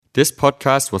This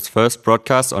podcast was first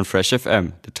broadcast on Fresh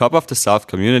FM, the top of the South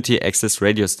community access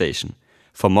radio station.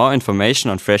 For more information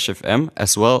on Fresh FM,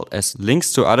 as well as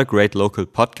links to other great local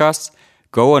podcasts,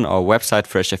 go on our website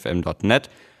freshfm.net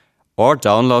or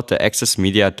download the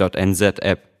accessmedia.nz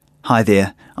app. Hi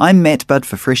there, I'm Matt Budd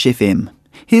for Fresh FM.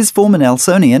 Here's former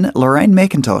Nelsonian Lorraine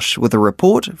MacIntosh with a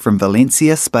report from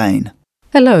Valencia, Spain.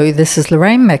 Hello, this is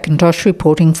Lorraine MacIntosh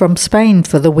reporting from Spain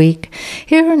for the week.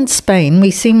 Here in Spain, we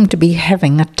seem to be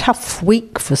having a tough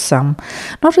week for some.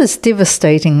 Not as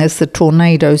devastating as the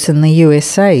tornadoes in the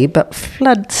USA, but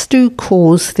floods do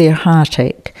cause their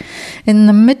heartache. In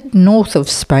the mid-north of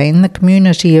Spain, the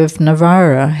community of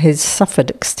Navarra has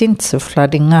suffered extensive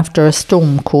flooding after a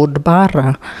storm called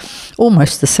Barra,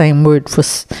 almost the same word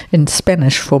in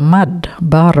Spanish for mud,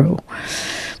 barro.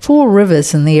 4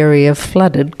 rivers in the area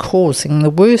flooded, causing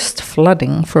the worst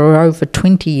flooding for over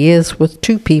 20 years with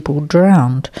 2 people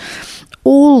drowned.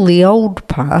 All the old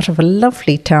part of a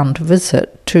lovely town to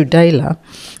visit, Tudela,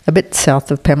 a bit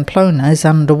south of Pamplona, is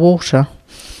underwater.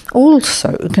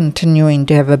 Also continuing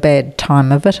to have a bad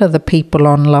time of it are the people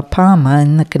on La Palma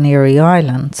in the Canary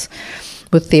Islands,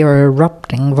 with their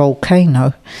erupting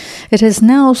volcano. It has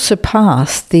now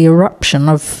surpassed the eruption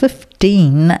of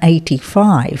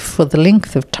 1585 for the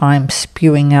length of time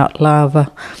spewing out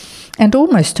lava, and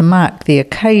almost to mark the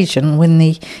occasion when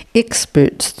the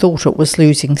experts thought it was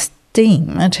losing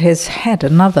steam, it has had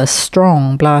another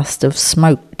strong blast of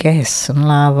smoke, gas and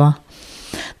lava.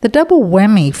 The double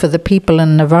whammy for the people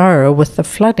in Navarra with the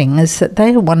flooding is that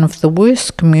they are one of the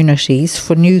worst communities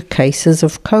for new cases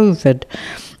of COVID,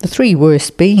 the 3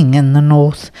 worst being in the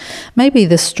north. Maybe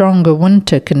the stronger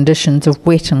winter conditions of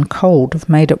wet and cold have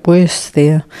made it worse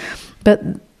there, but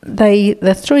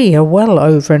the 3 are well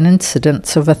over an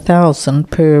incidence of 1,000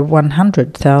 per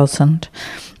 100,000.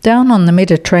 Down on the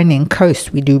Mediterranean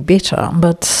coast we do better,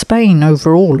 but Spain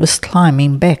overall is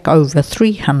climbing back over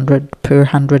 300 per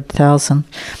 100,000,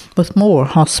 with more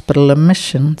hospital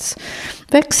admissions.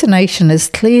 Vaccination has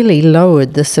clearly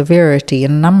lowered the severity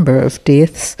and number of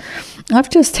deaths. I've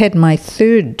just had my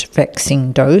 3rd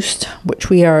vaccine dose,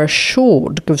 which we are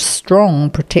assured gives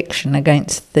strong protection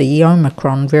against the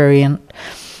Omicron variant.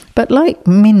 But like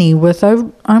many, with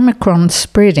Omicron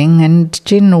spreading and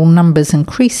general numbers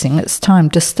increasing, it's time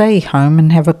to stay home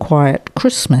and have a quiet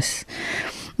Christmas.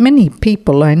 Many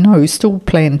people I know still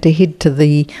plan to head to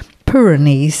the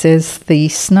Pyrenees as the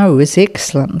snow is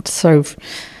excellent so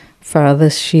far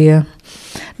this year.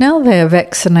 Now they are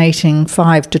vaccinating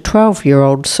 5 to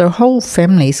 12-year-olds, so whole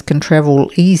families can travel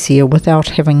easier without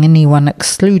having anyone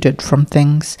excluded from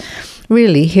things.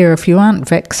 Really, here, if you aren't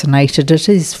vaccinated, it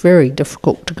is very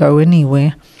difficult to go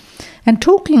anywhere. And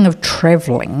talking of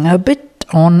travelling, a bit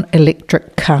on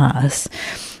electric cars.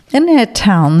 In our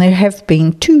town, there have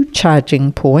been 2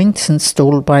 charging points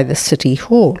installed by the City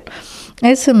Hall.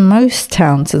 As in most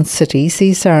towns and cities,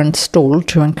 these are installed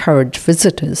to encourage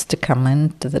visitors to come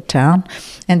into the town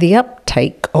and the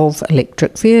uptake of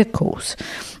electric vehicles,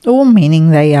 all meaning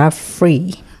they are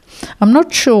free. I'm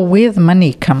not sure where the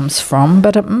money comes from,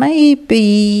 but it may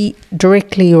be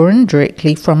directly or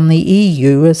indirectly from the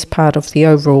EU as part of the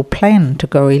overall plan to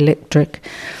go electric.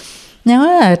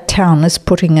 Now our town is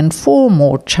putting in 4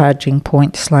 more charging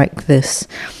points like this.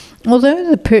 Although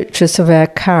the purchase of our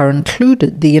car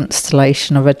included the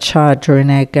installation of a charger in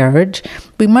our garage,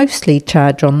 we mostly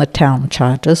charge on the town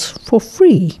chargers for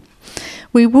free.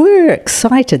 We were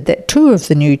excited that 2 of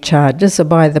the new chargers are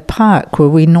by the park where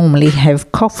we normally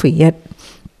have coffee at.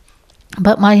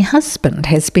 But my husband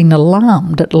has been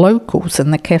alarmed at locals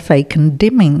in the cafe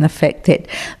condemning the fact that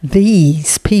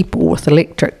these people with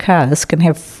electric cars can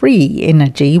have free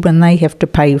energy when they have to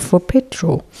pay for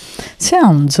petrol.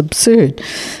 Sounds absurd,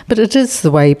 but it is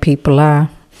the way people are.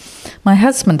 My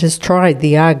husband has tried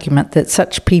the argument that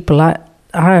such people are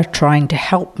trying to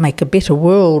help make a better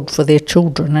world for their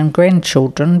children and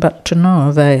grandchildren, but to no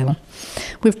avail.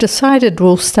 We've decided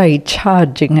we'll stay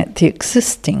charging at the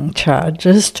existing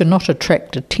chargers to not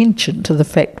attract attention to the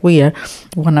fact we are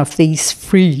one of these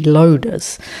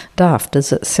freeloaders, daft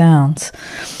as it sounds.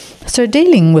 So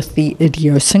dealing with the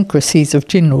idiosyncrasies of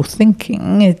general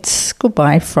thinking, it's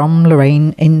goodbye from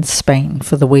Lorraine in Spain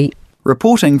for the week.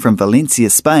 Reporting from Valencia,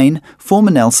 Spain,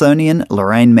 former Nelsonian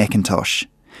Lorraine MacIntosh.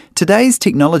 Today's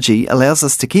technology allows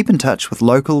us to keep in touch with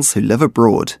locals who live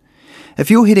abroad. If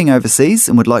you're heading overseas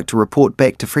and would like to report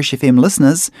back to Fresh FM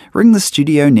listeners, ring the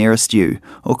studio nearest you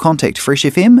or contact Fresh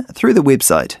FM through the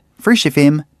website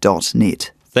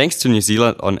freshfm.net. Thanks to New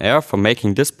Zealand On Air for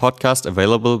making this podcast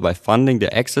available by funding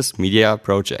the Access Media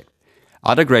project.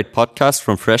 Other great podcasts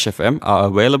from Fresh FM are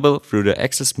available through the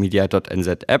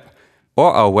accessmedia.nz app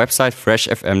or our website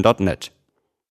freshfm.net.